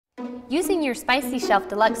Using your Spicy Shelf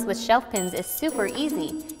Deluxe with shelf pins is super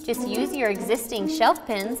easy. Just use your existing shelf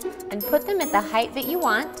pins and put them at the height that you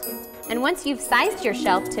want. And once you've sized your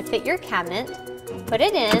shelf to fit your cabinet, put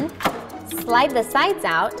it in, slide the sides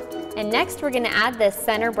out, and next we're going to add this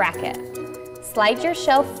center bracket. Slide your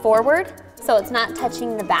shelf forward so it's not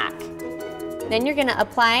touching the back. Then you're going to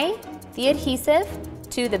apply the adhesive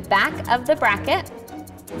to the back of the bracket.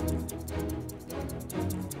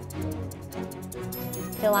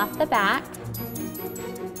 Peel off the back.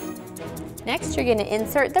 Next, you're going to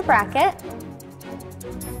insert the bracket.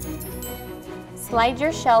 Slide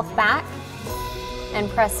your shelf back and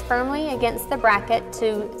press firmly against the bracket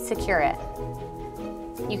to secure it.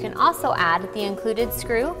 You can also add the included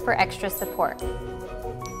screw for extra support.